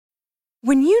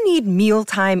When you need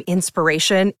mealtime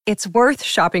inspiration, it's worth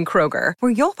shopping Kroger,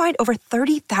 where you'll find over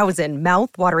 30,000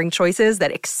 mouth-watering choices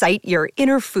that excite your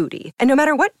inner foodie. And no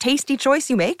matter what tasty choice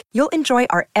you make, you'll enjoy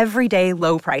our everyday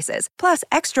low prices, plus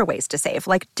extra ways to save,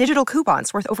 like digital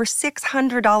coupons worth over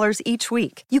 $600 each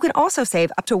week. You can also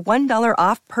save up to $1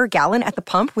 off per gallon at the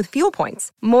pump with fuel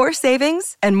points. More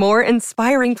savings and more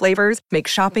inspiring flavors make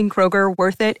shopping Kroger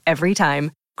worth it every time.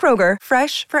 Kroger,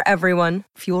 fresh for everyone.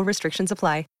 Fuel restrictions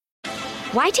apply.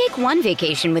 Why take one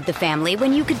vacation with the family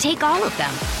when you could take all of them?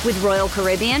 With Royal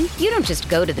Caribbean, you don't just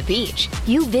go to the beach.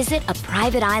 You visit a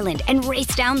private island and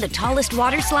race down the tallest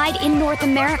water slide in North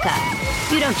America.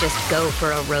 You don't just go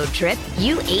for a road trip.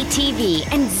 You ATV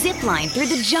and zip line through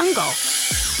the jungle.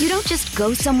 You don't just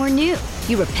go somewhere new.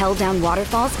 You rappel down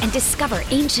waterfalls and discover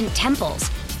ancient temples.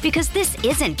 Because this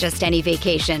isn't just any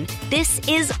vacation. This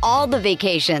is all the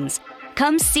vacations.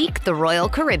 Come seek the Royal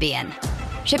Caribbean.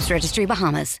 Ships Registry,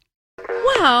 Bahamas.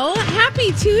 Well,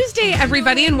 happy Tuesday,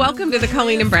 everybody, and welcome to the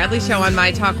Colleen and Bradley Show on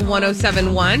My Talk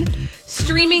 1071.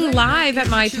 Streaming live at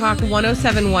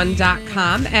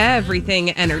MyTalk1071.com.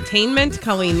 Everything entertainment.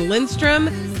 Colleen Lindstrom,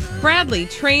 Bradley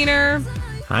Trainer.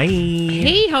 Hi.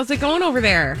 Hey, how's it going over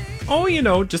there?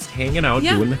 Oh, just hanging out,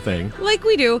 doing the thing. Like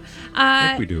we do.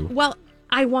 Like we do. Well,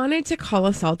 I wanted to call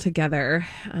us all together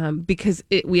because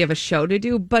we have a show to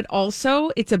do, but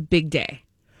also it's a big day.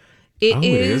 It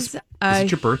is. Is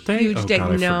it your birthday? Huge day.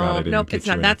 God, Nope, it's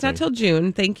not. That's not till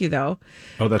June. Thank you, though.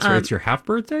 Oh, that's right. It's your half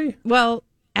birthday? Well,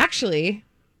 actually,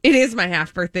 it is my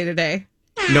half birthday today.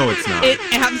 No, it's not. It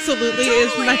absolutely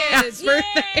is my half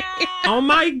birthday. Oh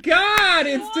my God!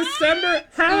 It's December.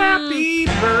 Happy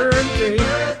birthday!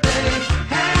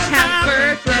 Half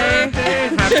birthday!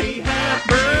 Happy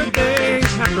birthday!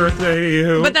 Happy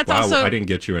birthday! But that's also I didn't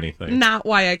get you anything. Not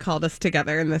why I called us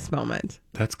together in this moment.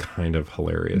 That kind of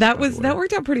hilarious. That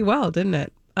worked out pretty well, didn't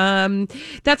it?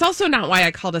 That's also not why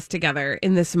I called us together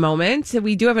in this moment.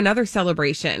 We do have another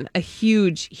celebration, a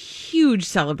huge, huge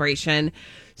celebration.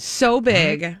 So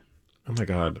big. Oh my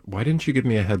God. Why didn't you give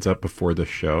me a heads up before the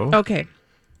show? Okay.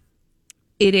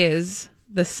 It is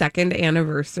the 2nd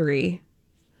anniversary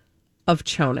of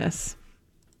Jonas.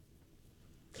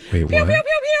 Wait, what? Pew, pew, pew,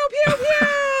 pew, pew, pew.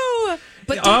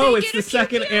 But it's the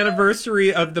 2nd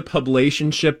anniversary of the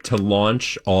Publicationship to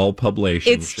launch all Publicationships.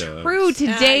 It's true.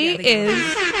 Today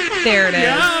is... There it is.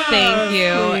 Yeah, Thank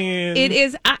you. man. It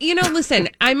is... listen,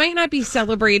 I might not be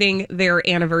celebrating their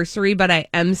anniversary, but I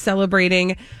am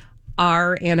celebrating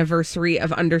our anniversary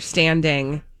of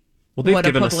understanding Well, they've what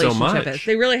given a us so publicationship much. is.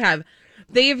 They really have.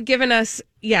 They have given us...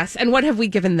 Yes. And what have we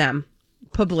given them?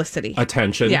 Publicity.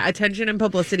 Attention. Yeah, attention and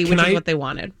publicity, which is what they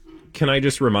wanted. Can I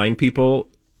just remind people,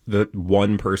 the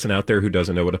one person out there who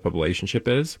doesn't know what a publicationship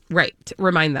is? Right.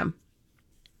 Remind them.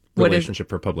 Relationship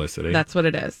for publicity. That's what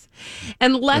it is.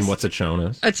 And what's a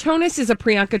Jonas? A Jonas is a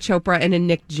Priyanka Chopra and a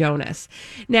Nick Jonas.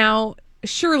 Now,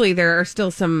 surely there are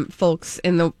still some folks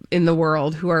in the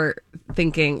world who are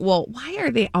thinking, well, why are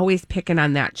they always picking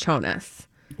on that Jonas?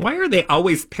 Why are they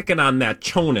always picking on that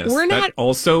Jonas? We're not...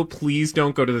 Also, please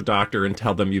don't go to the doctor and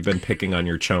tell them you've been picking on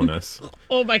your Jonas.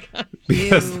 Oh my God.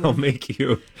 Because they'll make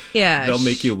you... Yeah. They'll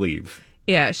make you leave.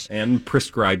 Yes. And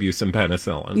prescribe you some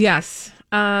penicillin. Yes.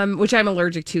 Which I'm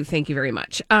allergic to. Thank you very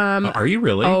much. Are you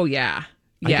really? Oh, yeah.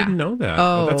 I didn't know that.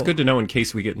 Oh. Well, that's good to know in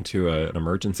case we get into an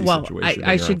emergency situation.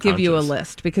 I should give you a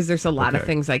list because there's a lot of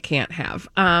things I can't have.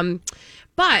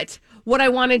 But what I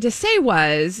wanted to say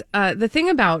was the thing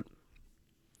about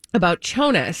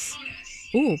Jonas.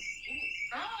 Ooh.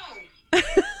 We're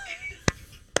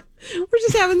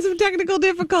just having some technical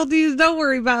difficulties. Don't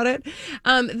worry about it.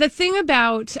 The thing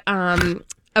about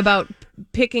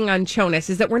picking on Jonas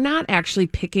is that we're not actually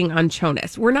picking on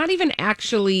Jonas. We're not even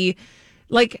actually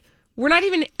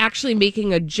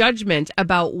making a judgment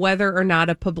about whether or not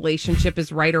a publicationship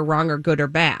is right or wrong or good or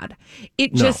bad.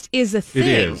 It just is a thing. It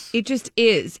is. It just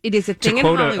is. It is a thing in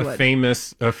Hollywood. Hollywood.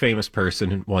 A famous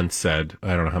person once said,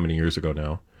 I don't know how many years ago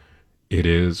now, it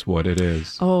is what it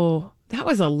is. Oh, that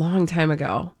was a long time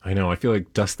ago. I know. I feel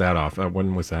like dust that off.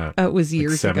 When was that? It was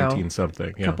years like 17 ago.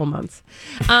 something. Yeah. A couple months.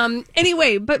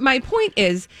 Anyway, but my point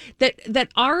is that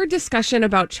our discussion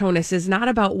about Jonas is not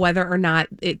about whether or not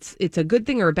it's a good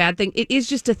thing or a bad thing. It is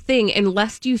just a thing,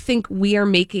 unless you think we are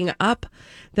making up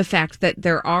the fact that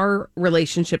there are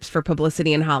relationships for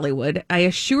publicity in Hollywood. I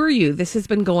assure you, this has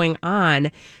been going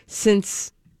on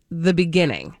since the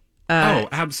beginning.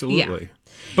 Absolutely. Yeah.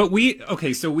 But we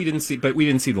didn't see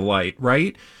the light,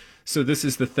 right? So this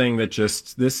is the thing that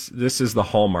this is the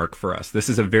hallmark for us. This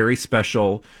is a very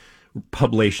special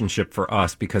publicationship for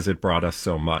us because it brought us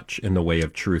so much in the way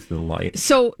of truth and light.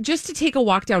 So just to take a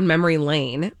walk down memory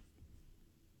lane,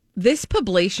 this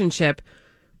publicationship,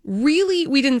 really,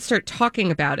 we didn't start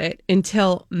talking about it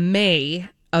until May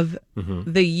of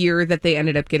the year that they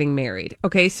ended up getting married.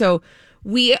 Okay, so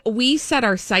we set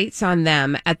our sights on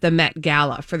them at the Met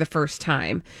Gala for the first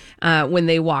time when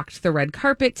they walked the red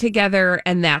carpet together,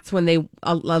 and that's when they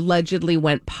allegedly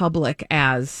went public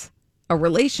as a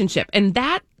relationship. And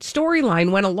that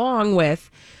storyline went along with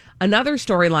another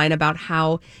storyline about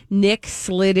how Nick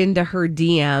slid into her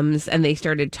DMs and they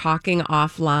started talking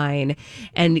offline.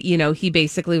 And, you know, he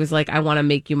basically was like, I want to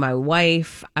make you my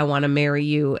wife. I want to marry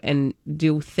you and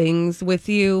do things with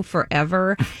you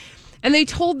forever. And they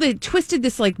twisted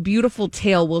this like beautiful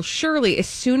tale. Well, surely as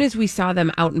soon as we saw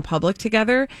them out in public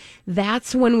together,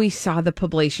 that's when we saw the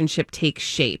publicationship take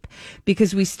shape,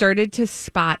 because we started to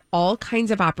spot all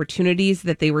kinds of opportunities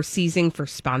that they were seizing for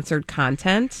sponsored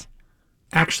content.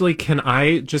 Actually, can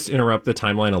I just interrupt the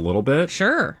timeline a little bit?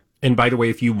 Sure. And by the way,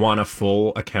 if you want a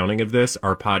full accounting of this,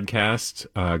 our podcast,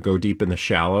 Go Deep in the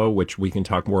Shallow, which we can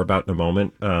talk more about in a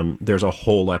moment, there's a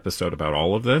whole episode about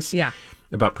all of this. Yeah.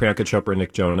 About Priyanka Chopra and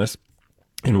Nick Jonas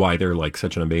and why they're like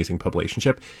such an amazing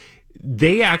publicationship.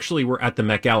 They actually were at the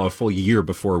Met Gala a full year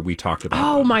before we talked about them.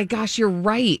 Oh my gosh, you're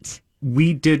right.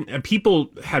 We didn't, people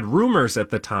had rumors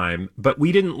at the time, but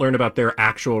we didn't learn about their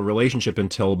actual relationship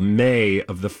until May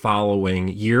of the following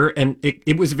year. And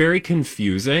it was very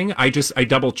confusing. I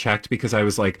double checked because I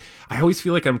was like, I always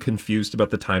feel like I'm confused about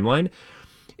the timeline.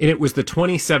 And it was the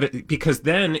 27th, because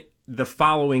then the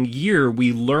following year,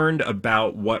 we learned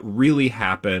about what really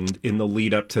happened in the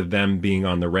lead up to them being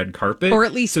on the red carpet. Or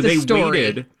at least the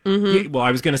story. Waited, well,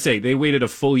 I was going to say, they waited a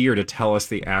full year to tell us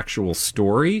the actual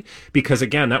story, because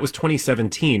again, that was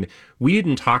 2017. We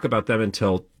didn't talk about them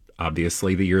until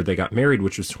obviously the year they got married,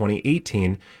 which was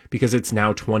 2018, because it's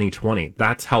now 2020.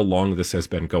 That's how long this has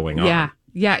been going on.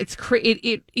 Yeah, it's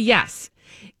yes.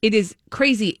 It is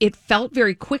crazy. It felt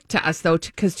very quick to us, though,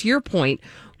 because to your point,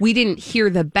 we didn't hear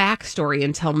the backstory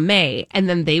until May, and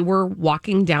then they were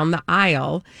walking down the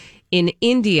aisle in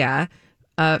India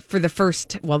for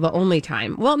the only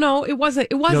time. Well, no, it wasn't.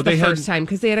 It was the first time,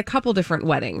 because they had a couple different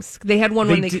weddings. They had one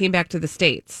when they came back to the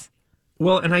States.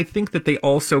 Well, and I think that they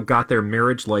also got their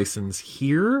marriage license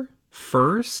here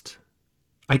first.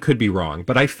 I could be wrong,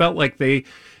 but I felt like they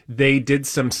did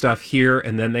some stuff here,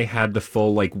 and then they had the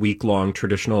full like week-long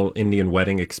traditional Indian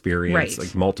wedding experience,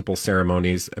 like multiple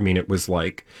ceremonies. I mean, it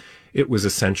was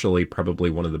essentially probably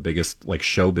one of the biggest like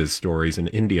showbiz stories in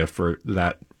India for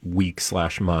that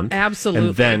week/month. Absolutely.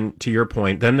 And then to your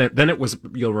point, then it was,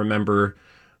 you'll remember,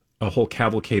 a whole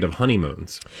cavalcade of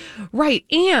honeymoons. Right.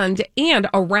 And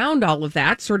around all of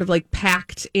that, sort of like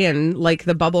packed in like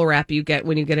the bubble wrap you get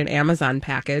when you get an Amazon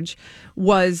package,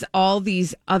 was all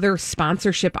these other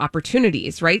sponsorship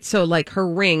opportunities, right? So like her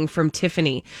ring from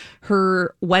Tiffany,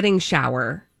 her wedding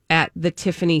shower at the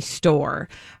Tiffany store,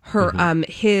 her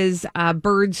his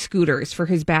bird scooters for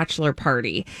his bachelor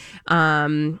party,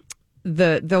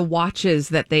 the watches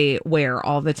that they wear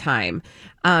all the time.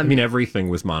 I mean, everything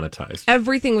was monetized.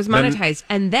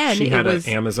 And then she had an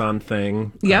Amazon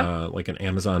thing, like an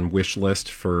Amazon wish list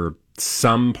for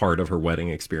some part of her wedding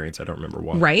experience. I don't remember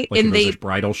what. Right, like and they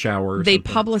bridal shower. Or they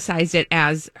something. publicized it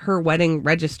as her wedding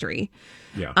registry.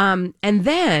 Yeah. And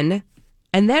then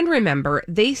remember,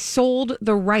 they sold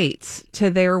the rights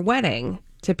to their wedding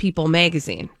to People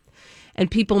Magazine. And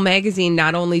People Magazine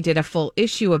not only did a full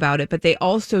issue about it, but they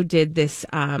also did this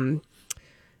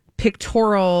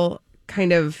pictorial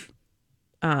kind of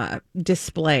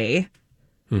display,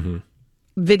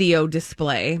 video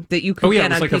display that you could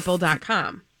get on like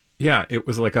people.com. Yeah, it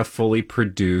was like a fully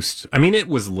produced, I mean, it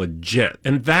was legit.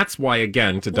 And that's why,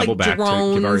 again, to double back,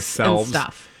 to give ourselves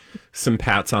some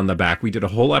pats on the back. We did a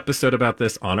whole episode about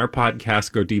this on our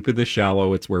podcast, Go Deep in the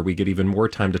Shallow. It's where we get even more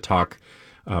time to talk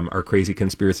our crazy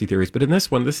conspiracy theories. But in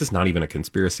this one, this is not even a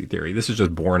conspiracy theory. This is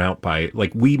just borne out by,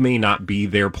 like, we may not be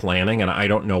there planning, and I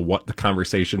don't know what the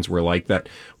conversations were like that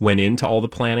went into all the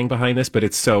planning behind this, but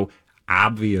it's so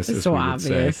obvious,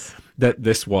 say, that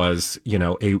this was,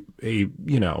 a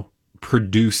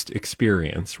produced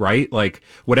experience, right? Like,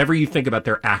 whatever you think about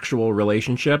their actual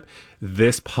relationship,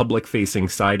 this public-facing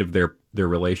side of their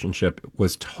relationship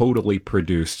was totally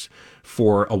produced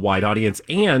for a wide audience.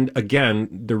 And again,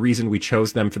 the reason we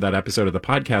chose them for that episode of the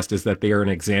podcast is that they are an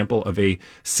example of a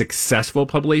successful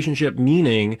publicationship,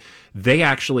 meaning they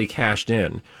actually cashed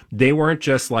in. They weren't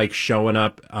just like showing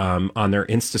up on their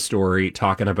Insta story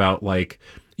talking about like,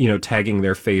 tagging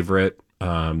their favorite,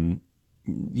 pop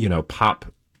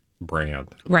brand.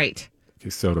 Right.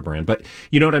 Soda brand. But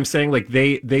you know what I'm saying? Like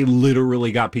they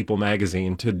literally got People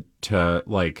Magazine to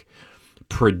like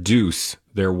produce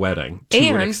their wedding to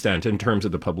an extent in terms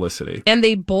of the publicity. And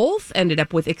they both ended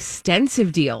up with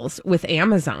extensive deals with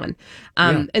Amazon.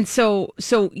 And so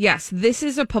yes, this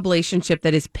is a publicationship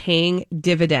that is paying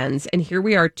dividends. And here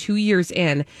we are 2 years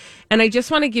in. And I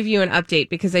just want to give you an update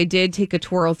because I did take a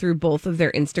twirl through both of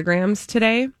their Instagrams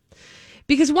today.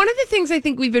 Because one of the things I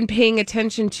think we've been paying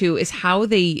attention to is how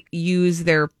they use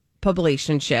their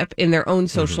publicationship in their own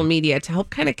social media to help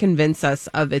kind of convince us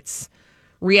of its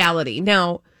reality.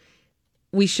 Now,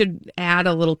 we should add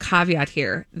a little caveat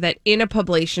here that in a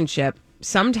publicationship,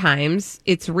 sometimes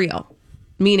it's real,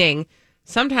 meaning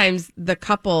sometimes the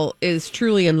couple is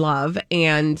truly in love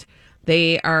and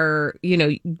they are,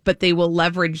 but they will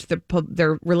leverage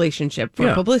their relationship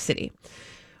for publicity.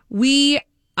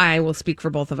 I will speak for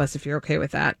both of us if you're okay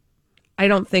with that. I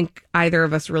don't think either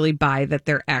of us really buy that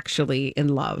they're actually in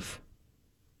love.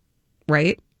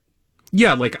 Right?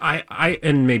 Yeah, like I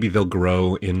and maybe they'll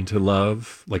grow into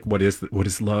love. Like what is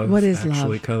love? What is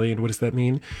actually, love? Colleen? What does that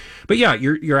mean? But yeah,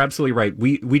 you're absolutely right.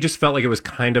 We just felt like it was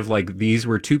kind of like these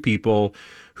were two people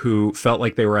who felt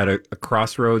like they were at a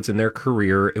crossroads in their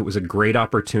career. It was a great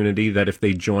opportunity that if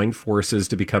they joined forces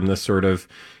to become this sort of,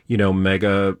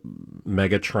 Megatron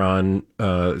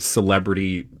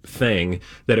celebrity thing,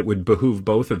 that it would behoove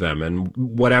both of them. And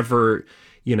whatever,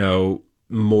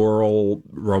 moral,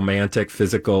 romantic,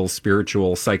 physical,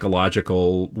 spiritual,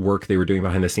 psychological work they were doing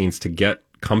behind the scenes to get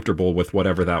comfortable with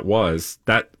whatever that was,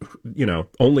 that,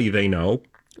 only they know.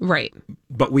 Right.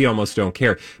 But we almost don't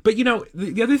care. But,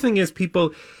 the other thing is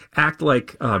people act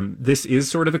like this is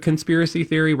sort of a conspiracy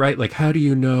theory, right? Like, how do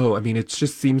you know? I mean, it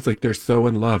just seems like they're so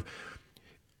in love.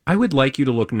 I would like you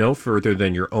to look no further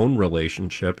than your own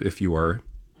relationship, if you are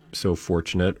so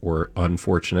fortunate or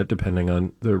unfortunate, depending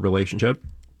on the relationship,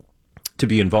 to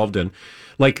be involved in.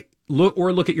 Like,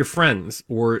 look at your friends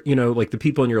or, like the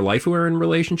people in your life who are in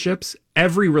relationships.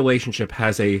 Every relationship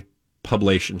has a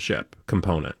publicationship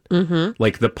component,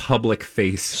 like the public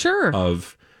face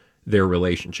of their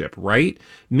relationship, right?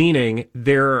 Meaning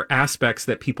there are aspects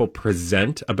that people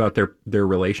present about their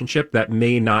relationship that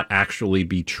may not actually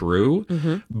be true,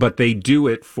 but they do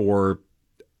it for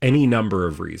any number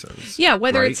of reasons. Yeah,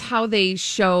 whether it's how they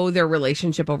show their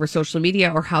relationship over social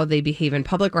media or how they behave in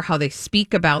public or how they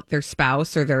speak about their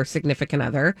spouse or their significant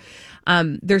other.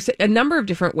 There's a number of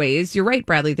different ways. You're right,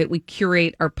 Bradley, that we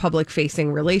curate our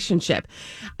public-facing relationship.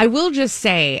 I will just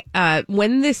say,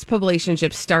 when this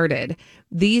publicationship started,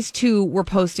 these two were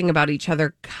posting about each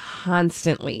other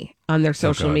constantly on their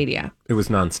social media. It was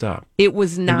nonstop. It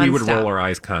was nonstop. And we would roll our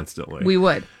eyes constantly. We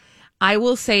would. I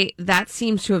will say that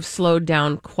seems to have slowed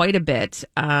down quite a bit.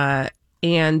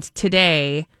 And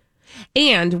today,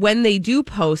 and when they do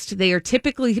post, they are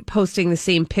typically posting the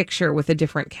same picture with a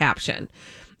different caption,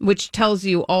 which tells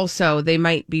you also they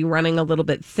might be running a little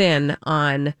bit thin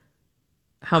on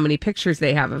how many pictures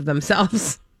they have of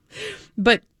themselves.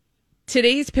 But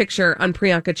today's picture on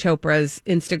Priyanka Chopra's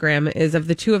Instagram is of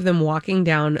the two of them walking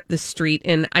down the street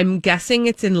in, I'm guessing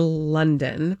it's in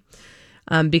London.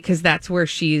 Because that's where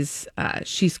she's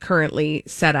currently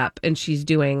set up and she's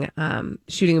doing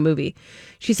shooting a movie.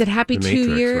 She said, "Happy The 2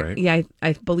 Matrix, year." right? Yeah,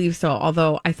 I believe so.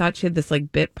 Although I thought she had this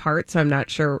like bit part, so I'm not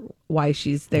sure why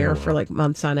she's there for like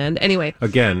months on end. Anyway,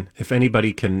 again, if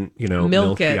anybody can,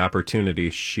 milk it. the opportunity,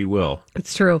 she will.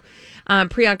 It's true.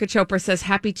 Priyanka Chopra says,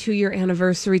 "Happy 2 year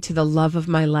anniversary to the love of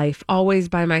my life, always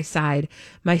by my side,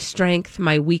 my strength,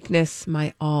 my weakness,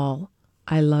 my all.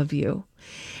 I love you."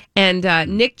 And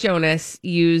Nick Jonas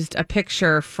used a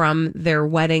picture from their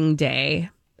wedding day.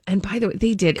 And by the way,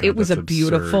 they did. God, it was a that's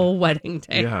beautiful absurd. wedding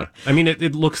day. Yeah. I mean,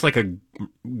 it looks like a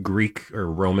Greek or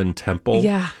Roman temple.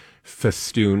 Yeah.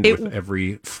 Festooned with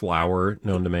every flower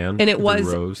known to man. And it every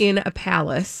was rose. in a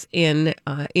palace in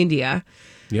India.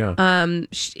 Yeah.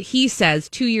 He says,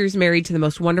 2 years married to the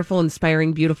most wonderful,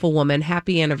 inspiring, beautiful woman.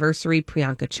 Happy anniversary,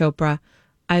 Priyanka Chopra.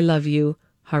 I love you.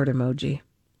 Heart emoji.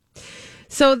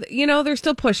 So, they're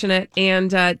still pushing it,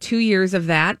 and 2 years of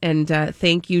that, and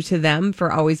thank you to them for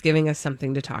always giving us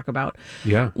something to talk about.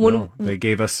 Yeah, they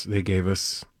gave us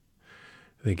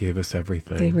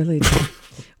everything. They really did.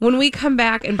 When we come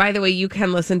back, and by the way, you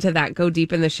can listen to that Go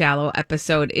Deep in the Shallow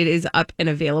episode. It is up and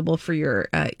available for your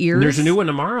ears. And there's a new one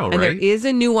tomorrow, right? And there is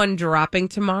a new one dropping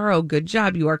tomorrow. Good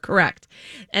job. You are correct.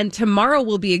 And tomorrow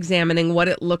we'll be examining what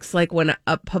it looks like when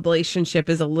a publicationship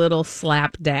is a little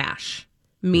slapdash.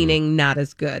 Meaning not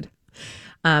as good.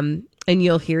 And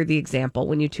you'll hear the example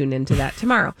when you tune into that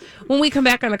tomorrow. When we come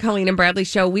back on the Colleen and Bradley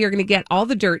Show, we are going to get all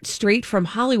the dirt straight from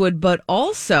Hollywood, but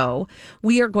also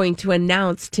we are going to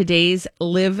announce today's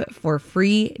Live for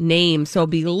Free name. So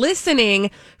be listening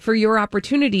for your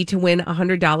opportunity to win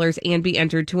 $100 and be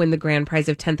entered to win the grand prize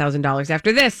of $10,000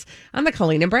 after this on the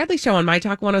Colleen and Bradley Show on My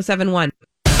Talk 107.1.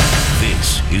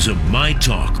 This is a My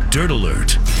Talk Dirt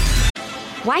Alert.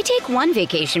 Why take one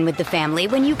vacation with the family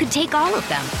when you could take all of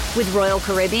them? With Royal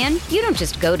Caribbean, you don't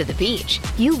just go to the beach.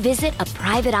 You visit a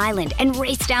private island and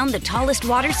race down the tallest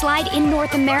water slide in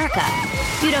North America.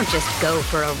 You don't just go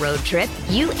for a road trip.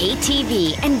 You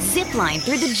ATV and zip line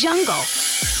through the jungle.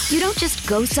 You don't just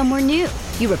go somewhere new.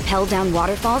 You rappel down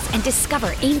waterfalls and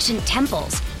discover ancient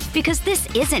temples. Because this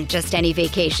isn't just any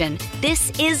vacation.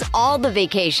 This is all the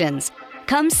vacations.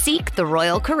 Come seek the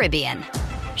Royal Caribbean.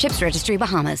 Ships Registry,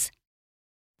 Bahamas.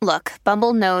 Look,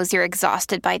 Bumble knows you're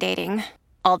exhausted by dating.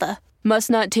 All the, must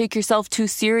not take yourself too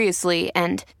seriously,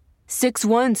 and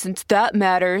 6'1" since that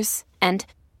matters, and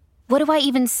what do I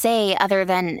even say other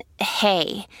than,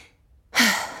 hey?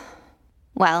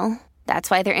 Well,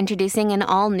 that's why they're introducing an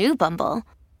all-new Bumble,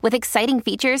 with exciting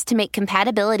features to make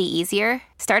compatibility easier,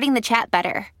 starting the chat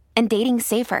better, and dating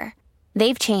safer.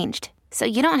 They've changed, so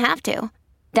you don't have to.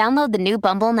 Download the new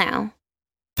Bumble now.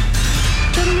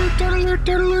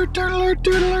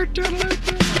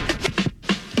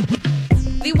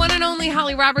 The one and only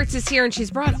Holly Roberts is here, and she's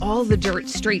brought all the dirt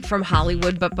straight from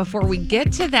Hollywood. But before we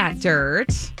get to that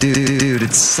dirt... Dude,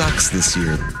 it sucks this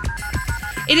year.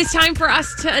 It is time for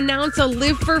us to announce a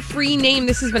Live for Free name.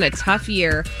 This has been a tough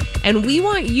year, and we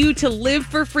want you to live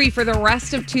for free for the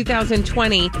rest of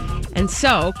 2020. And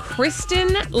so,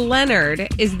 Kristen Leonard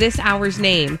is this hour's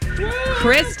name.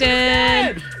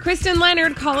 Kristen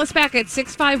Leonard, call us back at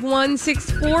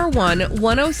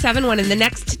 651-641-1071 in the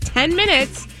next 10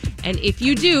 minutes. And if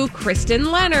you do,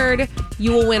 Kristen Leonard,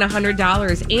 you will win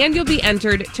 $100 and you'll be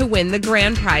entered to win the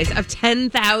grand prize of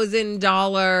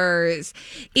 $10,000.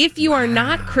 If you are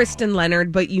not Kristen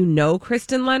Leonard, but you know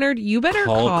Kristen Leonard, you better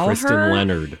call Kristen her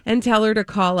Leonard and tell her to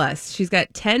call us. She's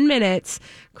got 10 minutes.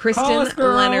 Kristen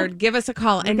Leonard, give us a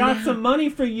call. We got some money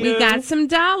for you. We got some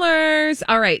dollars.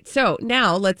 All right, so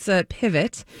now let's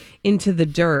pivot into the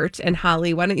dirt. And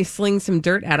Holly, why don't you sling some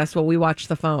dirt at us while we watch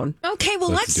the phone? Okay, well,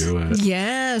 Let's do it.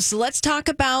 Yes, let's talk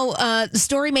about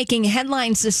story-making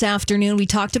headlines this afternoon. We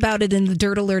talked about it in the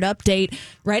Dirt Alert update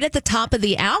right at the top of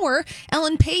the hour.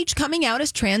 Ellen Page coming out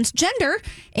as transgender,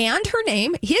 and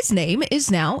his name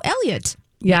is now Elliot.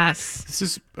 Yes. This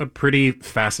is a pretty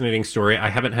fascinating story. I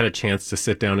haven't had a chance to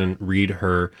sit down and read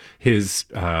his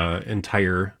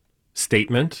entire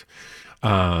statement.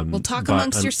 Well, talk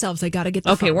amongst yourselves. I got to get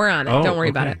the phone. We're on it. Don't worry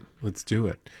about it. Let's do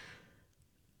it.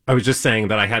 I was just saying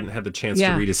that I hadn't had the chance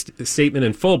to read his statement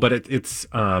in full, but it's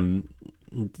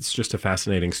just a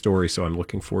fascinating story, so I'm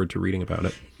looking forward to reading about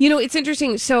it. You know, it's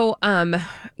interesting. So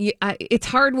it's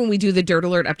hard when we do the Dirt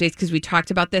Alert updates because we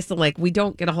talked about this, and we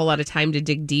don't get a whole lot of time to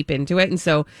dig deep into it. And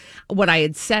so what I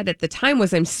had said at the time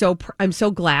was I'm so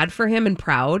glad for him and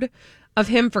proud of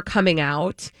him for coming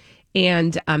out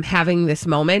and having this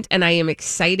moment. And I am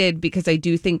excited because I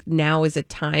do think now is a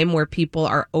time where people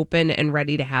are open and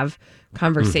ready to have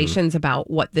conversations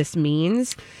about what this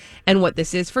means and what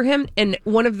this is for him. And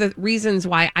one of the reasons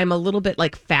why I'm a little bit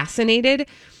fascinated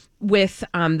with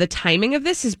the timing of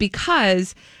this is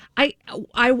because I've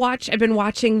been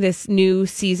watching this new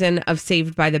season of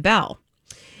Saved by the Bell.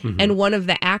 And one of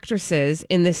the actresses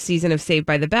in this season of Saved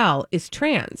by the Bell is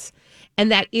trans. And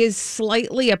that is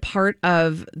slightly a part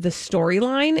of the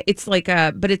storyline. It's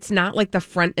but it's not the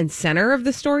front and center of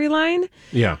the storyline.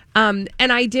 Yeah. And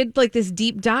I did this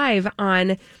deep dive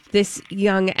on this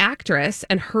young actress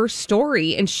and her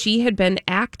story. And she had been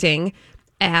acting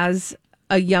as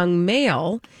a young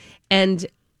male. And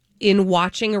in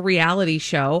watching a reality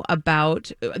show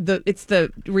about it's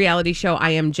the reality show I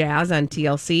Am Jazz on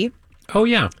TLC. Oh,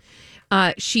 yeah.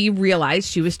 She realized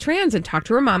she was trans and talked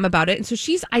to her mom about it. And so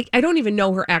I don't even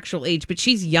know her actual age, but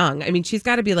she's young. I mean, she's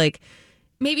got to be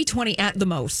maybe 20 at the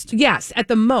most. Yes, at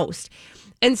the most.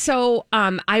 And so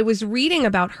I was reading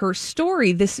about her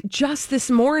story this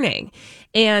morning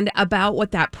and about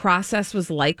what that process was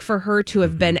like for her to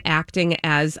have been acting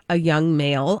as a young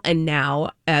male and now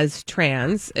as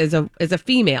trans, as a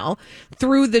female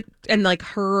through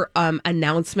her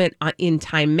announcement in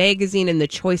Time magazine and the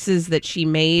choices that she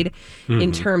made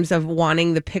in terms of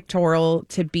wanting the pictorial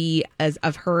to be as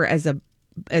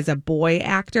a boy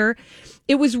actor.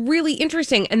 It was really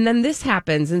interesting. And then this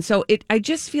happens. And so I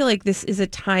just feel like this is a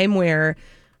time where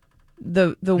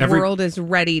the world is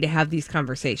ready to have these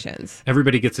conversations.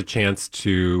 Everybody gets a chance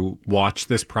to watch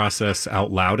this process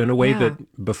out loud in a way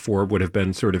that before would have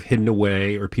been sort of hidden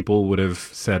away, or people would have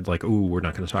said like, "Ooh, we're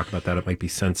not going to talk about that. It might be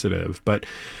sensitive." But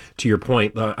to your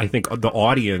point, I think the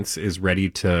audience is ready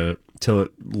to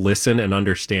listen and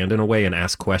understand in a way and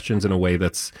ask questions in a way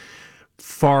that's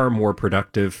far more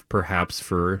productive, perhaps,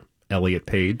 for Elliot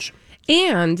Page.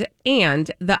 And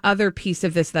the other piece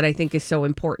of this that I think is so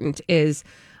important is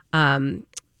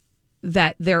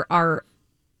that there are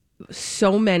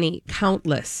so many,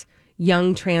 countless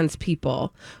young trans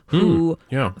people who,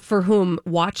 for whom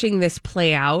watching this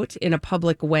play out in a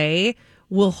public way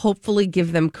will hopefully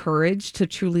give them courage to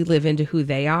truly live into who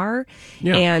they are.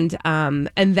 Yeah.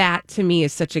 And that to me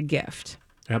is such a gift.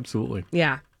 Absolutely.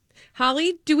 Yeah.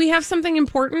 Holly, do we have something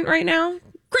important right now?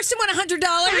 Kristen won $100.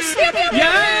 Yes,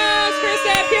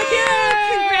 Kristen! Pew, pew.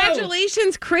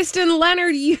 Congratulations, Kristen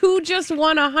Leonard. You just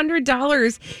won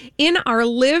 $100 in our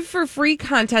Live for Free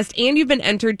contest, and you've been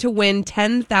entered to win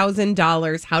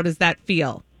 $10,000. How does that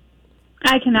feel?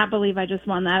 I cannot believe I just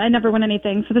won that. I never win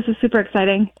anything, so this is super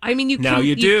exciting. I mean, you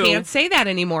can't say that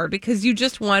anymore because you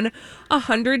just won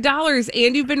 $100,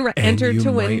 and you've been entered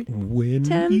to win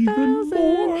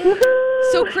 $10,000.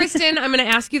 So, Kristen, I'm going to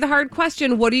ask you the hard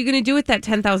question. What are you going to do with that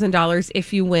 $10,000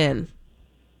 if you win?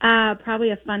 Probably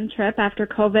a fun trip after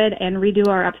COVID and redo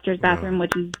our upstairs bathroom,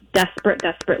 which is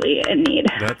desperately in need.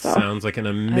 That sounds like an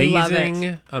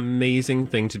amazing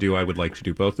thing to do. I would like to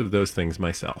do both of those things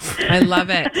myself. I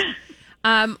love it.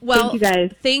 Well, thank you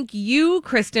guys. Thank you,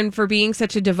 Kristen, for being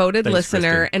such a devoted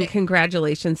listener, Kristen. and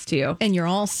congratulations to you. And you're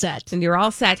all set.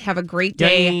 Have a great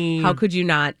day. Yay. How could you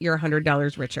not? You're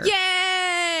 $100 richer.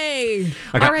 Yay!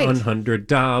 I got All right.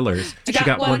 $100. I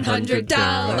got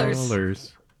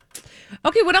 $100.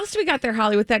 Okay, what else do we got there,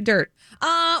 Holly, with that dirt?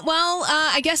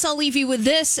 I guess I'll leave you with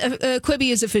this.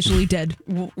 Quibi is officially dead.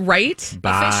 Right?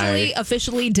 Bye.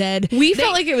 Officially dead. We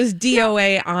felt like it was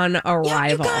DOA on arrival. Yeah,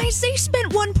 you guys, they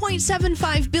spent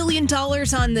 $1.75 billion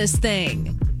on this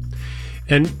thing.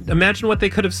 And imagine what they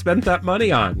could have spent that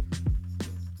money on.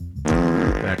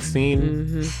 Vaccine.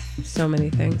 Mm-hmm. So many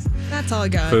things. That's all I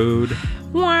got. Food.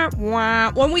 Wah,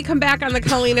 wah. When we come back on the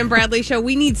Colleen and Bradley Show,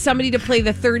 we need somebody to play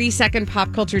the 30-second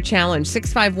pop culture challenge.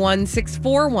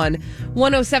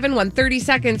 651-641-1071. 30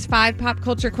 seconds, 5 pop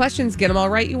culture questions. Get them all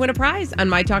right, you win a prize on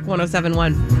My Talk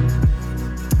 1071.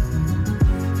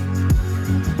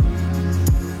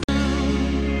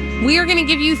 We are going to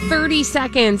give you 30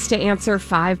 seconds to answer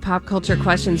 5 pop culture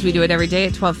questions. We do it every day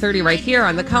at 12:30 right here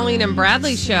on the Colleen and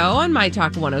Bradley Show on My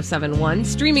Talk 1071,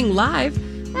 streaming live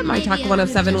at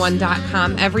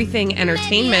MyTalk1071.com. Everything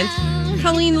Entertainment.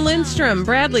 Colleen Lindstrom,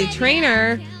 Bradley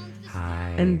Trainer.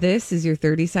 Hi. And this is your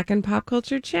 30-second pop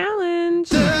culture challenge.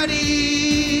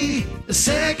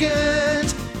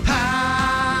 30-second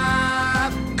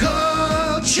pop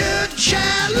culture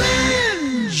challenge.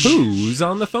 Who's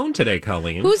on the phone today,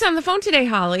 Colleen? Who's on the phone today,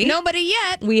 Holly? Nobody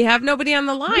yet. We have nobody on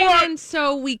the line, and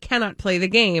so we cannot play the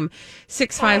game.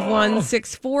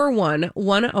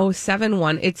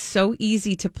 651-641-1071. It's so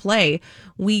easy to play.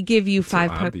 We give you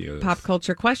 5 pop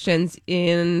culture questions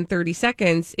in 30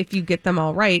 seconds. If you get them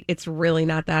all right, it's really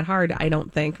not that hard, I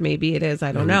don't think. Maybe it is.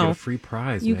 I don't know. You get a free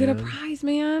prize, You get a prize,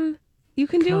 man. You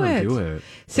can do it. Do it.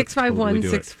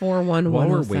 651-641-1071. While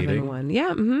we're waiting. Yeah,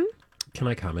 mm-hmm. Can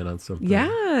I comment on something?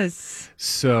 Yes.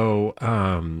 So,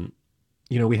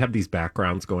 we have these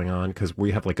backgrounds going on because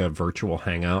we have like a virtual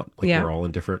hangout. We're all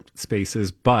in different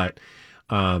spaces, but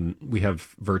we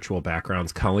have virtual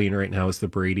backgrounds. Colleen right now is the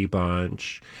Brady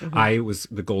Bunch. Mm-hmm. I was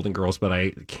the Golden Girls, but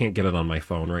I can't get it on my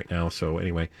phone right now. So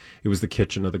anyway, it was the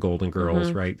kitchen of the Golden Girls,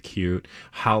 Mm-hmm. right? Cute.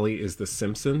 Holly is the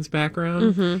Simpsons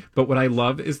background. Mm-hmm. But what I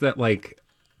love is that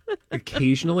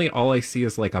occasionally all I see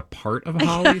is like a part of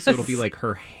Holly, so it'll be like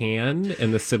her hand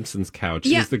and the Simpsons couch.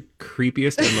 It's the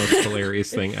creepiest and most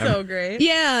hilarious thing ever. So great.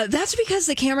 Yeah, that's because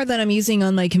the camera that I'm using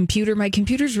on my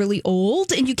computer's really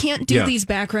old, and you can't do these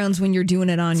backgrounds when you're doing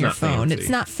it on your phone. Fancy. It's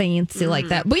not fancy like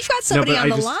that. We've got somebody on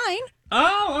the line.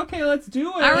 Oh, okay, let's do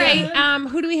it. All right.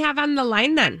 Who do we have on the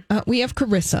line then? We have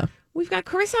Carissa. We've got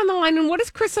Carissa on the line, and what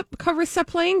is Carissa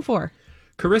playing for?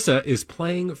 Carissa is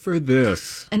playing for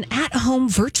this. An at-home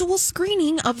virtual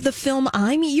screening of the film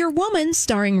I'm Your Woman,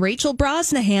 starring Rachel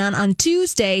Brosnahan, on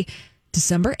Tuesday,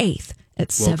 December 8th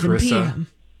at 7 p.m.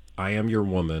 I Am Your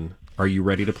Woman. Are you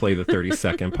ready to play the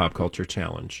 30-second pop culture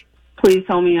challenge? Please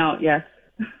help me out, yes.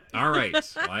 All right.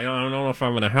 I don't know if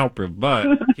I'm going to help you, but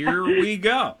here we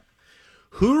go.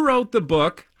 Who wrote the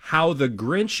book How the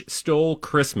Grinch Stole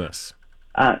Christmas?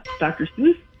 Dr.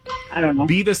 Seuss? I don't know.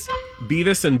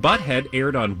 Beavis and Butthead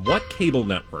aired on what cable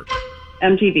network?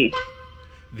 MTV.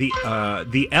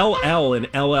 The LL in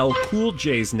LL Cool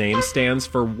J's name stands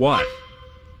for what?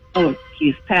 Oh,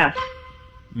 he's passed.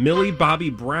 Millie Bobby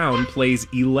Brown plays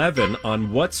 11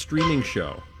 on what streaming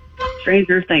show?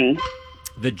 Stranger Things.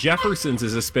 The Jeffersons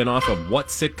is a spinoff of what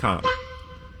sitcom?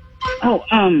 Oh,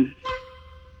 I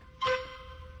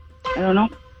don't know.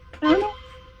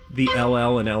 The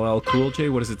LL and LL Cool J,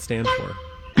 what does it stand for?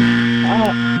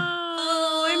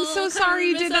 Oh, I'm so sorry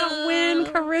you did not win,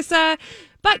 Carissa.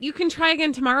 But you can try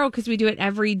again tomorrow because we do it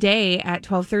every day at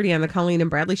 12:30 on the Colleen and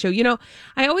Bradley show. You know,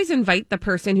 I always invite the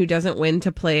person who doesn't win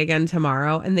to play again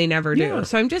tomorrow, and they never do. Yeah.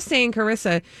 So I'm just saying,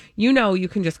 Carissa, you know you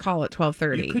can just call at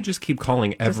 12:30. You could just keep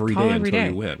calling every day until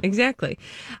you win. Exactly.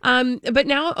 But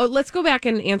now let's go back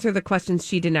and answer the questions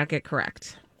she did not get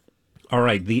correct. All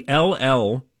right. The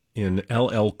LL in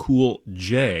LL Cool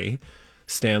J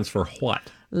stands for what?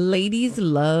 Ladies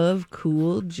love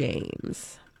Cool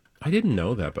James. I didn't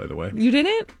know that, by the way. You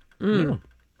didn't? No.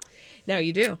 Now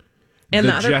you do. And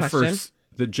the other question.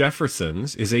 The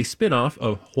Jeffersons is a spinoff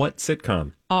of what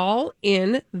sitcom? All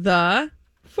in the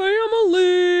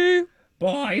Family.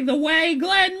 By the way,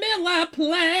 Glenn Miller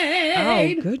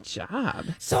played. Oh, good job.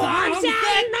 Songs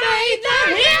that made the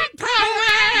hit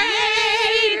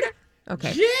parade.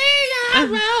 Okay. G.I.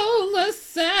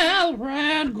 LaSalle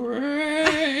ran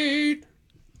great.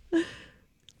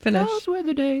 Finish. Those were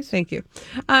the days. Thank you.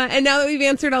 And now that we've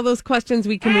answered all those questions,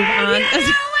 we can move on.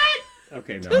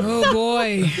 Okay, no. Oh,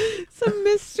 boy. Some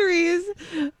mysteries.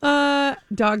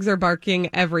 Dogs are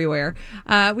barking everywhere.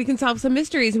 We can solve some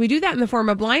mysteries, and we do that in the form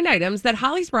of blind items that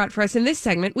Holly's brought for us in this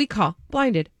segment we call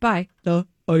Blinded by the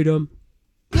Item.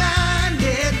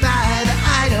 Blinded by the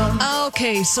item.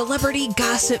 Okay, celebrity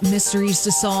gossip mysteries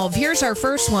to solve. Here's our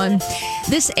first one.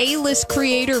 This A-list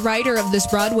creator, writer of this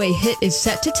Broadway hit is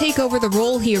set to take over the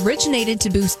role he originated to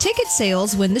boost ticket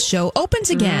sales when the show opens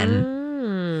again.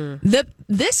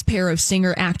 This pair of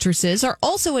singer-actresses are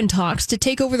also in talks to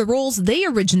take over the roles they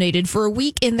originated for a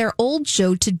week in their old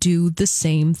show to do the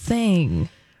same thing.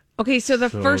 Okay, so the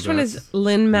first one is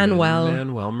Lin-Manuel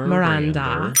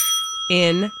Miranda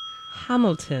in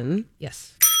Hamilton.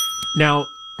 Yes. Now,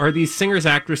 are these singers,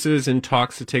 actresses in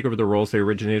talks to take over the roles they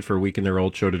originated for a week in their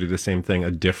old show to do the same thing?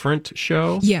 A different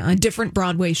show? Yeah, a different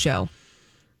Broadway show.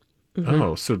 Mm-hmm.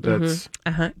 Oh, so that's...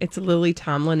 It's Lily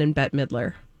Tomlin and Bette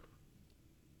Midler.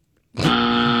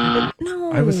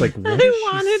 No. I was like, what is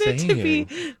I wanted she it to saying?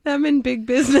 be them in Big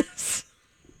Business.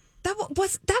 That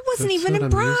wasn't That's even not in a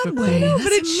Broadway. musical.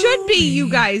 But it should be, you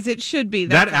guys. It should be.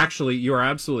 That That's all. actually, you're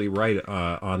absolutely right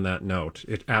on that note.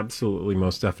 It absolutely,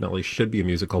 most definitely should be a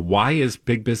musical. Why is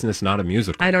Big Business not a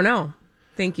musical? I don't know.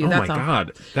 Thank you. Oh That's my all.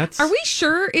 God. Are we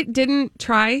sure it didn't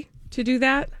try to do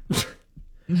that?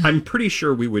 I'm pretty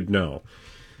sure we would know.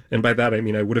 And by that, I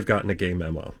mean I would have gotten a gay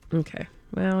memo. Okay.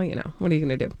 Well, you know, what are you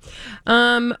going to do?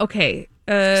 Okay.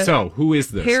 So, who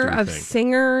is this? Pair do you of think?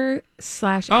 singer / Oh,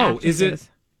 actresses.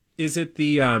 is it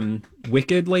the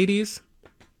Wicked ladies?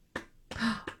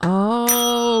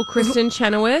 Oh, Kristen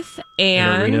Chenoweth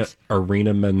and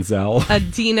Arena Menzel.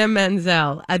 Adina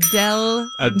Menzel. Adele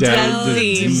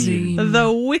Dazeem. Dazeem.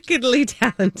 The wickedly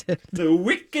talented. The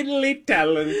wickedly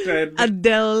talented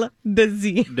Adele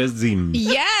Dazeem. Dazeem.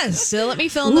 Yes. So let me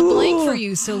fill in the blank for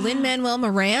you. So Lin-Manuel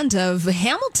Miranda of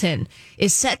Hamilton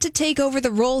is set to take over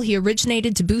the role he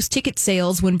originated to boost ticket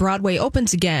sales when Broadway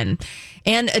opens again.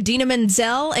 And Adina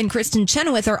Menzel and Kristen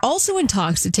Chenoweth are also in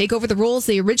talks to take over the roles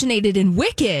they originated in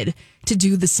Wicked to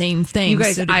do the same thing. You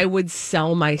guys, So I would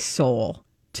sell my soul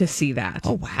to see that.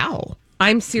 Oh, wow. I'm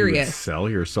You would serious. sell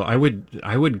your soul. I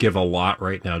would give a lot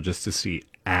right now just to see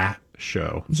a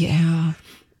show. Yeah.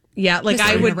 Yeah, like Just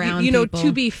I turn would, around you know, people.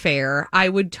 to be fair, I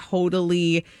would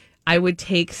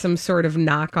take some sort of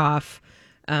knockoff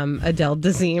Adele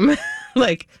Dazeem,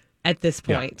 like at this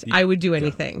point. I would do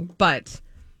anything, but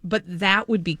that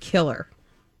would be killer.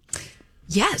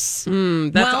 Yes.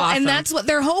 That's well, awesome. and that's what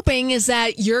they're hoping is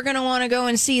that you're going to want to go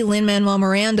and see Lin-Manuel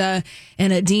Miranda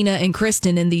and Adina and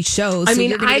Kristen in these shows. I So mean,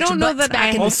 you're gonna I get don't your know butts that back I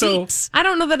in the also- seats. I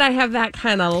don't know that I have that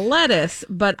kind of lettuce,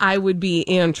 but I would be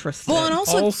interested. Well, and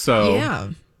also,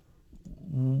 yeah.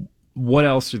 What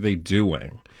else are they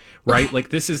doing? Right?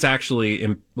 Like this is actually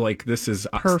it's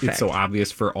Perfect. so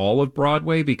obvious for all of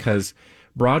Broadway because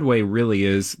Broadway really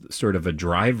is sort of a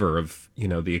driver of, you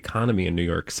know, the economy in New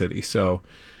York City. So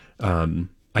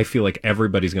I feel like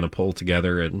everybody's going to pull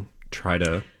together and try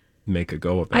to make a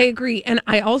go of it. I agree. And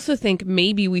I also think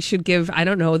maybe we should give, I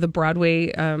don't know, the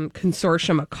Broadway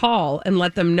consortium a call and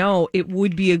let them know it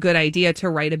would be a good idea to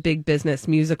write a Big Business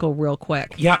musical real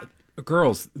quick. Yeah.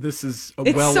 girls, this is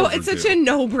It's overdue. it's such a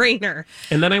no-brainer.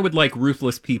 And then I would like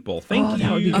Ruthless People. Thank you.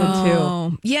 That would be good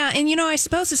too. Yeah, and I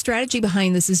suppose the strategy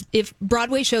behind this is if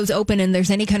Broadway shows open and there's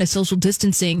any kind of social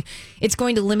distancing, it's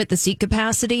going to limit the seat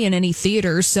capacity in any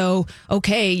theater. So,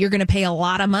 okay, you're going to pay a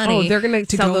lot of money. Oh, they're going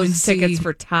to sell go and those tickets see.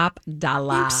 for top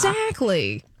dollar.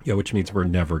 Exactly. Yeah, which means we're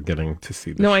never getting to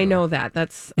see the No, show. I know that.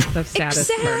 That's the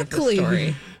saddest part of the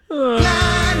story.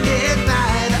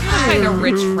 Kind of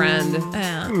rich friend.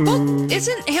 Well,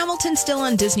 isn't Hamilton still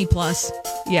on Disney Plus?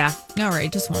 Yeah. All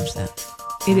right, just watch that.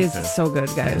 It is so good,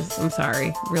 guys. I'm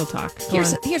sorry. Real talk. Go on.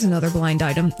 Here's another blind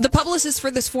item. The publicist for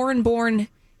this foreign-born,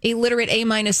 illiterate A-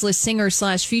 list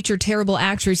singer/future terrible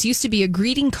actress used to be a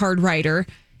greeting card writer,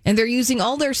 and they're using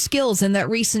all their skills in that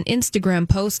recent Instagram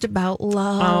post about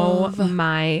love. Oh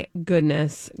my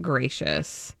goodness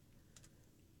gracious.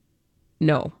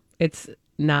 No, it's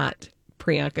not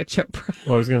Priyanka Chopra.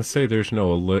 Well, I was going to say there's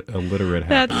no illiterate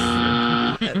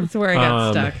happening. That's where I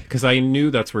got stuck. Because I knew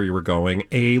that's where you were going.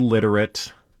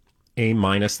 Illiterate, A-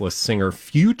 list singer,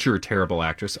 future terrible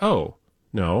actress. Oh,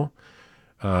 no.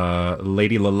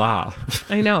 Lady Lala.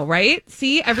 I know, right?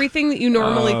 See, everything that you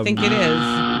normally think it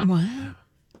is. What?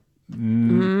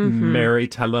 Mary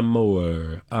Tyler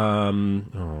Moore. A-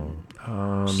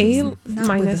 us anymore.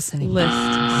 list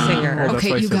singer. that's why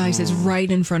Okay, I you said- guys, it's right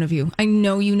in front of you. I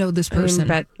know you know this I mean, person.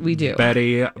 bet we do.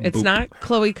 Betty. It's Boop. not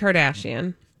Khloe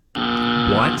Kardashian.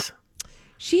 What?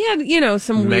 She had,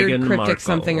 some weird Meghan cryptic Markle.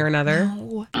 something or another.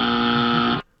 No.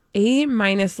 A-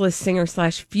 list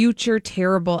singer/future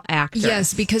terrible actress.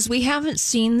 Yes, because we haven't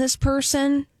seen this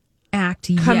person act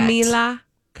yet. Camila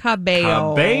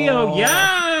Cabello. Cabello,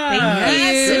 yeah. Thank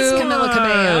Yes, you. it's Camila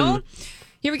Cabello.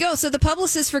 Here we go. So the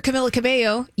publicist for Camila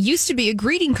Cabello used to be a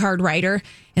greeting card writer,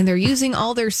 and they're using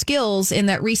all their skills in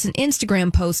that recent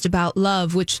Instagram post about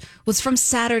love, which was from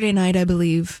Saturday night, I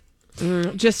believe.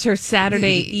 Just her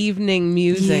Saturday evening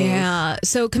musings. Yeah.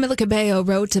 So Camila Cabello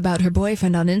wrote about her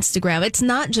boyfriend on Instagram. It's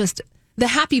not just the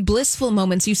happy, blissful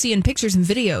moments you see in pictures and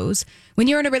videos. When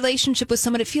you're in a relationship with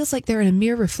someone, it feels like they're in a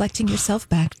mirror reflecting yourself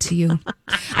back to you.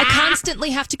 I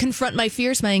constantly have to confront my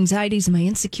fears, my anxieties, and my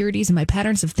insecurities, and my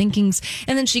patterns of thinkings.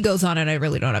 And then she goes on, and I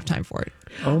really don't have time for it.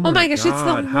 Oh my gosh, it's the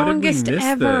God. How did we longest miss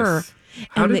ever. this?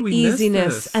 How And did the we miss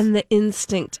easiness this? and the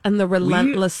instinct and the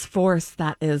relentless force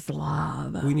that is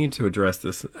love. We need to address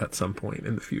this at some point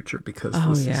in the future because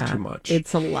Oh, this yeah. is too much.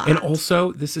 It's a lot. And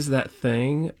also, this is that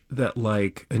thing that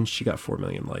and she got 4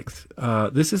 million likes.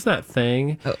 This is that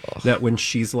thing that when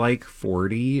she's like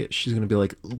 40, she's going to be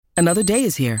like, Another day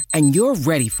is here, and you're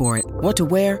ready for it. What to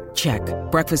wear? Check.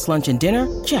 Breakfast, lunch, and dinner?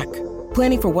 Check.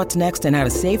 Planning for what's next and how to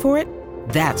save for it?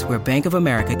 That's where Bank of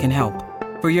America can help.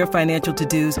 For your financial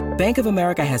to-dos, Bank of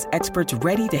America has experts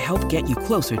ready to help get you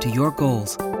closer to your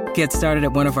goals. Get started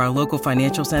at one of our local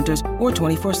financial centers or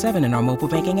 24/7 in our mobile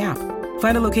banking app.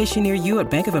 Find a location near you at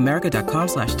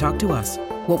bankofamerica.com/talktous.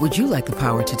 What would you like the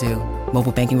power to do?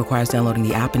 Mobile banking requires downloading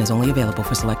the app and is only available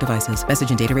for select devices. Message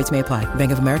and data rates may apply.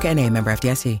 Bank of America N.A., member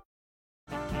FDIC.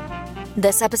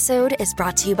 This episode is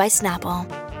brought to you by Snapple.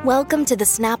 Welcome to the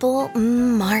Snapple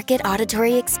Market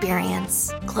Auditory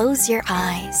Experience. Close your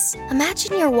eyes.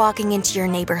 Imagine you're walking into your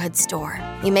neighborhood store.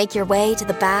 You make your way to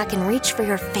the back and reach for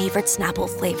your favorite Snapple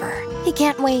flavor. You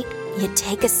can't wait. You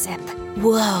take a sip.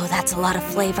 Whoa, that's a lot of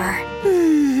flavor.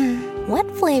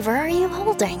 What flavor are you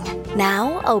holding?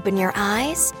 Now open your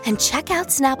eyes and check out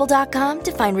Snapple.com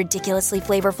to find ridiculously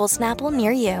flavorful Snapple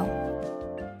near you.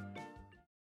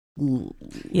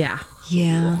 Yeah.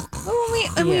 Yeah.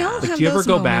 We all have do you ever those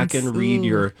go back moments. and read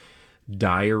your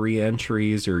diary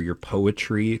entries or your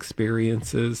poetry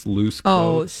experiences, loose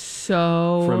quotes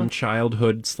so from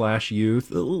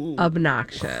childhood/youth?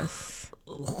 obnoxious.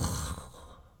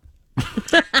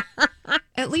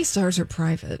 At least ours are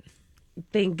private.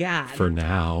 Thank God. For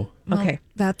now. Well, Okay.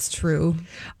 That's true.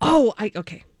 Oh,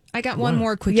 okay. I got one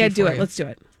more quickie. Yeah, do for it. you. Let's do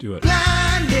it. Do it.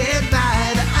 Blinded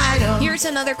by the item. Here's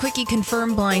another quickie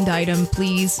confirmed blind item.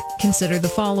 Please consider the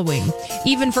following.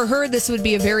 Even for her, this would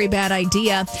be a very bad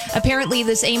idea. Apparently,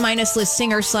 this A- list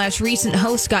singer/recent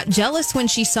host got jealous when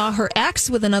she saw her ex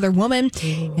with another woman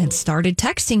and started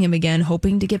texting him again,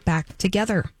 hoping to get back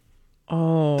together.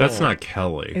 Oh. That's not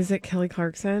Kelly. Is it Kelly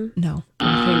Clarkson? No.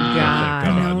 Thank God.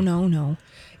 God. No.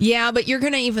 Yeah, but you're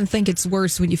going to even think it's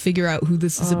worse when you figure out who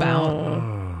this is about.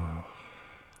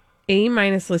 A-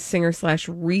 list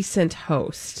singer/recent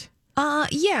host.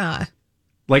 Yeah.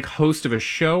 Like host of a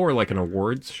show or like an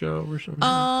awards show or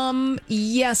something?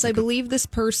 Yes, I believe this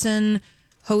person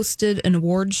hosted an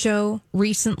award show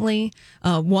recently,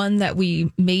 one that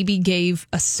we maybe gave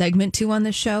a segment to on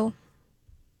the show.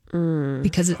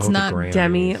 Because it's not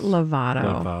Demi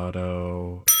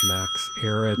Lovato. Max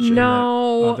Erich. No, and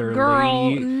that other girl,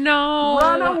 lady. no.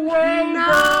 Run away,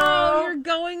 girl. You're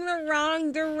going the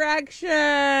wrong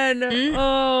direction.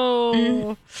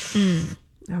 Oh.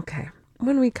 Okay.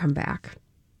 When we come back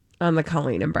on the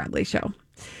Colleen and Bradley Show,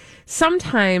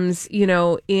 sometimes,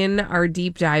 in our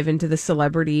deep dive into the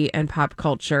celebrity and pop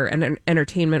culture and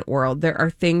entertainment world, there are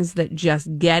things that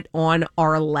just get on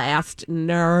our last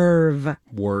nerve.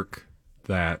 Work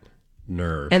that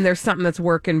nerve. And there's something that's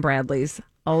working Bradley's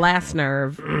last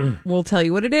nerve. We'll tell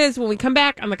you what it is when we come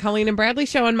back on the Colleen and Bradley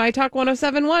Show on My Talk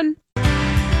 107.1.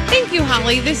 Thank you,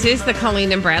 Holly. This is the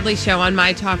Colleen and Bradley Show on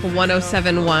My Talk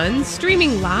 107.1,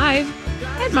 streaming live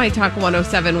at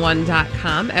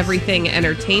MyTalk1071.com. Everything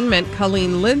Entertainment.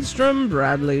 Colleen Lindstrom,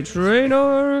 Bradley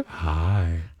Traynor.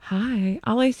 Hi.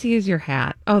 All I see is your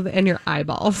hat. Oh, and your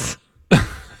eyeballs.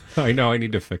 I know. I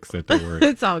need to fix it. Don't worry.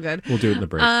 It's all good. We'll do it in the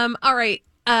break. All right.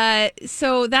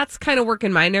 So that's kind of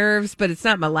working my nerves, but it's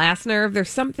not my last nerve. There's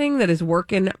something that is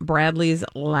working Bradley's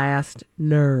last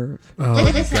nerve. Oh,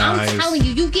 Listen, I'm telling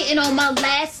you, getting on my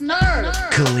last nerve.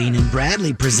 Colleen and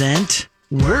Bradley present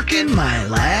Working My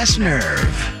Last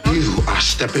Nerve. You are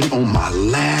stepping on my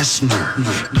last nerve.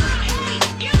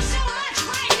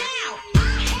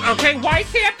 Okay, why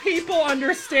can't people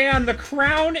understand the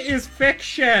Crown is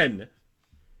fiction?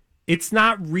 It's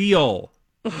not real.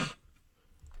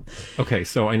 Okay,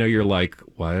 so I know you're like,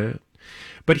 what?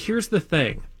 But here's the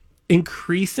thing.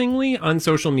 Increasingly on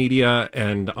social media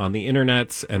and on the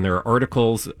internets, and there are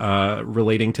articles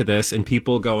relating to this, and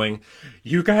people going,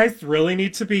 you guys really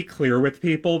need to be clear with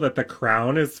people that the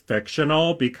Crown is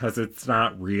fictional because it's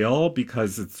not real,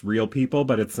 because it's real people,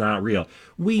 but it's not real.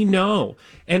 We know.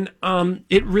 And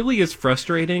it really is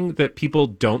frustrating that people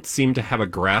don't seem to have a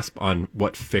grasp on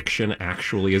what fiction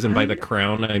actually is. And by the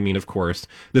Crown, I mean, of course,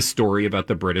 the story about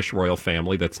the British royal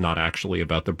family that's not actually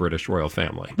about the British royal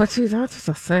family. But see, that's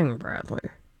the thing, Bradley.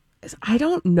 Is I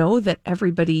don't know that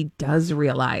everybody does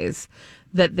realize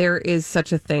that there is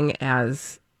such a thing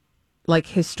as like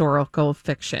historical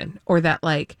fiction, or that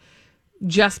like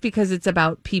just because it's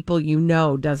about people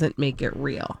doesn't make it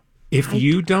real. If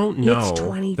you don't know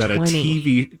that a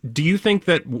TV, do you think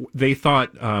that they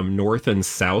thought North and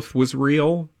South was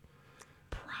real?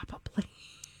 Probably.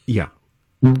 Yeah.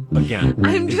 Again,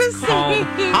 I'm just called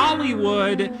saying.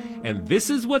 Hollywood, and this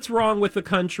is what's wrong with the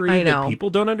country. I know. That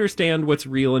people don't understand what's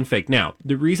real and fake. Now,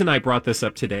 the reason I brought this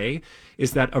up today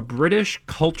is that a British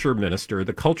culture minister,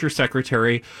 the culture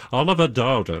secretary, Oliver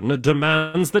Dowden,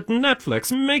 demands that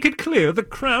Netflix make it clear the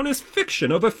Crown is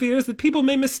fiction over fears that people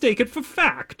may mistake it for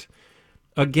fact.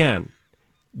 Again,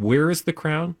 where is the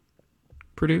Crown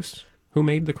produced? Who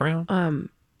made the Crown?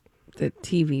 The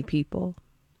TV people.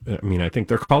 I mean, I think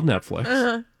they're called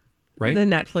Netflix, right? The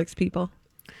Netflix people.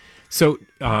 So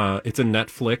it's a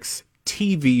Netflix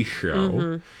TV show.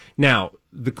 Mm-hmm. Now,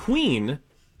 the Queen,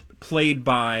 played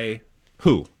by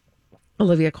who?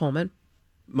 Olivia Colman.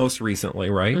 Most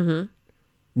recently, right? Mm-hmm.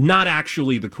 Not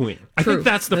actually the Queen. True. I think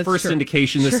that's the first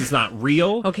indication this is not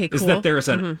real. Okay, cool. Is that there's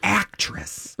an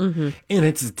actress, and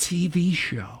it's a TV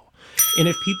show. And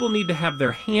if people need to have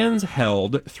their hands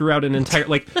held throughout an entire,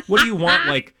 like, what do you want,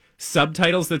 like,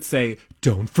 subtitles that say,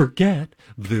 don't forget,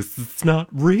 this is not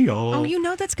real.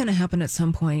 Oh, that's going to happen at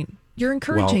some point. You're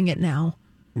encouraging it now.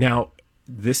 Now,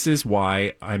 this is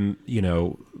why I'm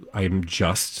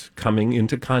just coming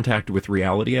into contact with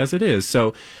reality as it is.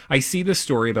 So I see this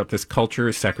story about this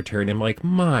culture secretary, and I'm like,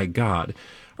 my God,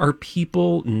 are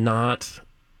people not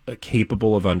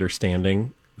capable of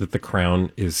understanding that the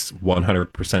Crown is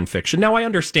 100% fiction? Now, I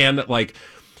understand that, like,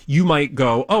 you might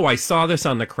go, oh, I saw this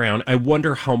on The Crown. I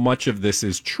wonder how much of this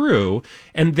is true.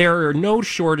 And there are no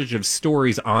shortage of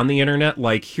stories on the internet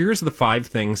like, here's the 5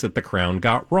 things that The Crown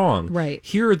got wrong. Right.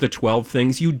 Here are the 12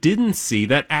 things you didn't see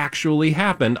that actually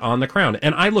happened on The Crown.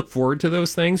 And I look forward to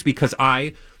those things because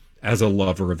I, as a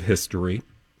lover of history,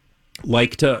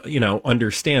 like to,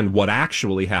 understand what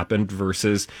actually happened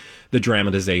versus the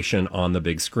dramatization on the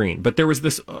big screen. But there was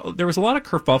a lot of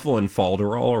kerfuffle and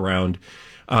falderall around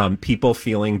people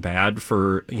feeling bad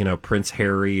for, Prince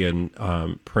Harry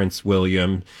and Prince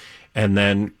William, and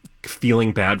then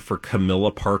feeling bad for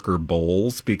Camilla Parker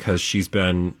Bowles because she's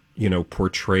been,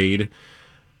 portrayed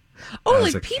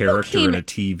as a character in a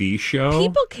TV show.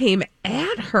 People came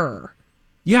at her.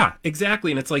 Yeah,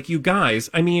 exactly. And it's like, you guys,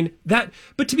 I mean,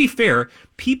 but to be fair,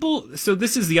 so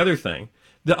this is the other thing.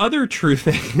 The other true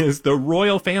thing is the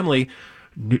royal family.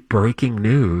 Breaking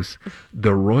news,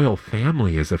 the royal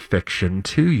family is a fiction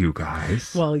too, you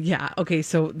guys. Well, yeah. Okay,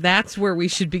 so that's where we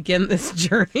should begin this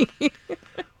journey.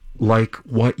 like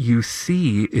what you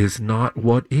see is not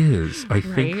what is. I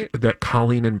think Right. that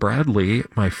Colleen and Bradley,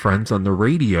 my friends on the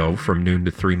radio from noon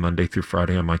to 3 Monday through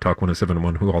Friday on My Talk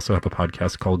 107.1, who also have a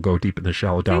podcast called Go Deep in the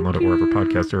Shallow. Download it wherever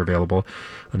podcasts are available.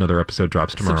 Another episode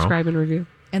drops tomorrow. Subscribe and review.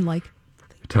 And like.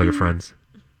 Tell your friends.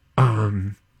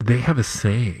 They have a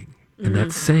saying, and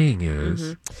that saying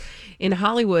is... In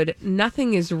Hollywood,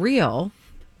 nothing is real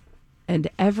and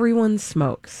everyone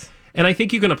smokes. And I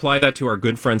think you can apply that to our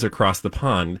good friends across the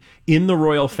pond. In the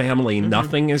royal family,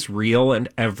 nothing is real and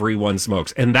everyone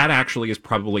smokes. And that actually is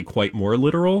probably quite more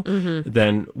literal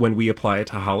than when we apply it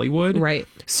to Hollywood. Right.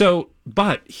 So,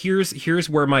 but here's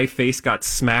where my face got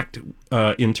smacked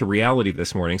into reality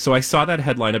this morning. So I saw that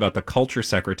headline about the culture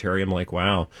secretary. I'm like,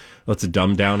 wow, let's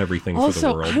dumb down everything for the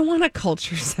Also, world. I want a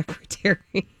culture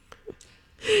secretary.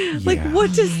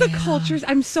 What does the culture...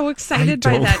 I'm so excited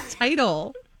by that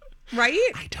title. Right?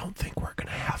 I don't think we're going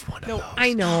to have one of those.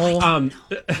 I know.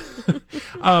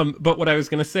 But what I was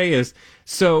going to say is,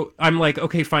 so I'm like,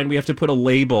 okay, fine. We have to put a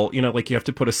label, you have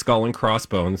to put a skull and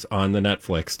crossbones on the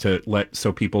Netflix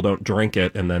so people don't drink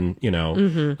it. And then,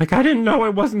 like, I didn't know I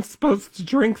wasn't supposed to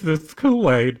drink this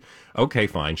Kool-Aid. Okay,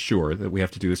 fine. Sure that we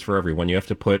have to do this for everyone. You have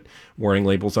to put warning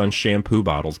labels on shampoo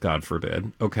bottles, God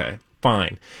forbid. Okay.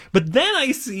 Fine. But then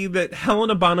I see that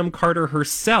Helena Bonham Carter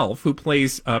herself, who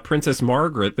plays Princess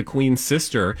Margaret, the Queen's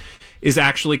sister, is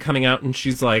actually coming out and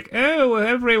she's like, oh,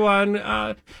 everyone,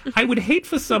 I would hate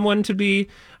for someone to be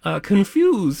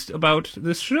confused about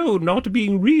this show not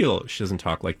being real. She doesn't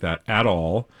talk like that at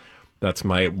all. That's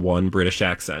my one British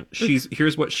accent.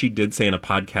 Here's what she did say in a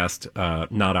podcast,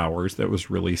 Not Ours, that was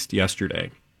released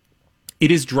yesterday. It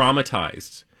is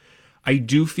dramatized. I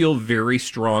do feel very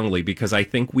strongly because I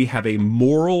think we have a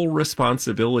moral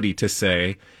responsibility to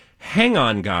say, hang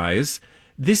on, guys,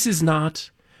 this is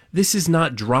not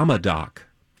drama doc,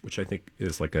 which I think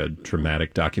is like a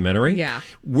dramatic documentary. Yeah.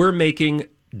 We're making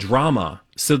drama.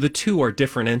 So the two are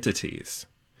different entities.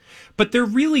 But they're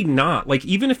really not. Like,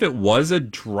 even if it was a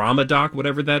drama doc,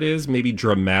 whatever that is, maybe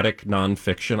dramatic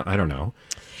nonfiction, I don't know.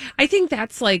 I think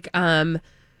that's like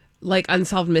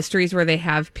Unsolved Mysteries where they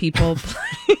have people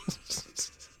play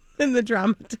in the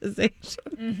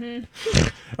dramatization.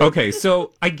 Okay,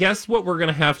 so I guess what we're going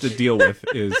to have to deal with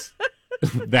is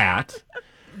that.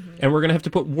 And we're going to have to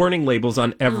put warning labels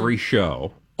on every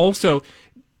show. Also,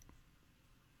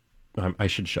 I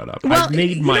should shut up. Well, I've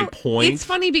made my point. It's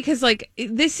funny because,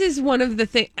 this is one of the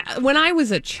things... When I was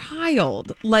a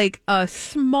child, like a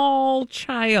small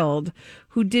child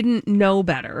who didn't know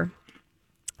better,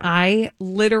 I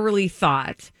literally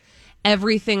thought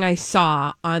everything I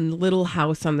saw on Little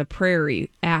House on the Prairie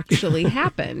actually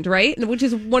happened, right? Which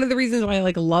is one of the reasons why I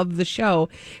love the show,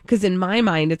 because in my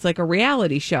mind it's like a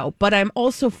reality show. But I'm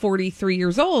also 43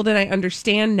 years old and I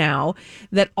understand now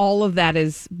that all of that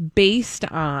is based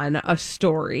on a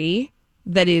story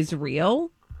that is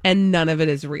real and none of it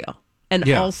is real. And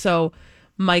also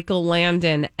Michael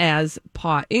Landon as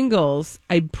Pa Ingalls,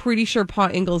 I'm pretty sure Pa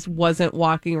Ingalls wasn't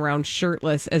walking around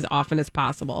shirtless as often as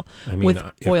possible with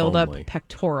oiled up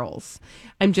pectorals.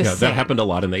 I'm just saying. That happened a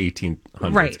lot in the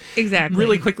 1800s. Right, exactly.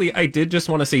 Really quickly, I did just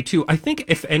want to say, too, I think,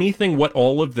 if anything, what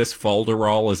all of this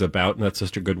folderol is about, and that's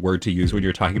just a good word to use when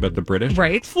you're talking about the British.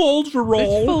 Right.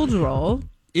 Folderol.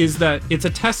 Is that it's a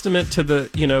testament to the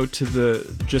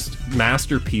just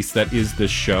masterpiece that is the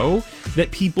show, that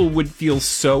people would feel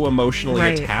so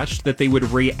emotionally attached that they would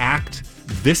react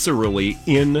viscerally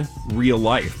in real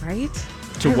life. Right.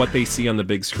 To what they see on the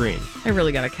big screen. I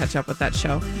really got to catch up with that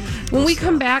show. When we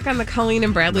come back on the Colleen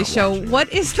and Bradley show,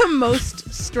 what is the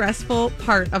most stressful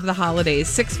part of the holidays?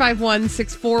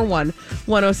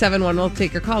 651-641-1071. We'll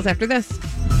take your calls after this.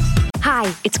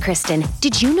 Hi, it's Kristen.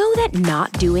 Did you know that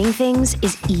not doing things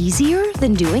is easier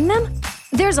than doing them?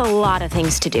 There's a lot of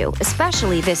things to do,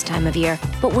 especially this time of year.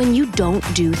 But when you don't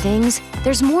do things,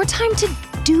 there's more time to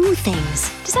do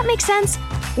things. Does that make sense?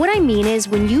 What I mean is,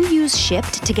 when you use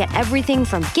Shipt to get everything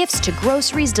from gifts to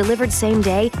groceries delivered same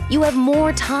day, you have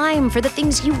more time for the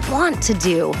things you want to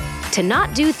do. To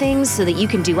not do things so that you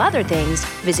can do other things,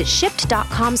 visit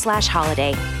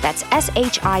shipt.com/holiday. That's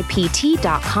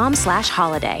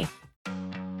SHIPT.com/holiday.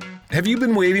 Have you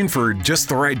been waiting for just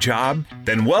the right job?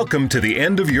 Then welcome to the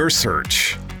end of your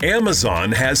search.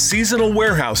 Amazon has seasonal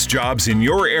warehouse jobs in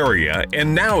your area,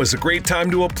 and now is a great time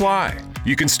to apply.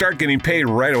 You can start getting paid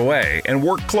right away and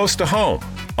work close to home.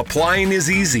 Applying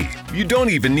is easy. You don't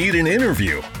even need an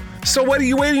interview. So what are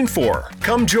you waiting for?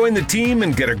 Come join the team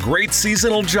and get a great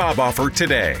seasonal job offer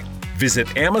today.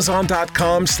 Visit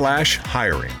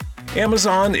Amazon.com/hiring.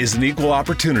 Amazon is an equal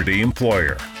opportunity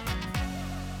employer.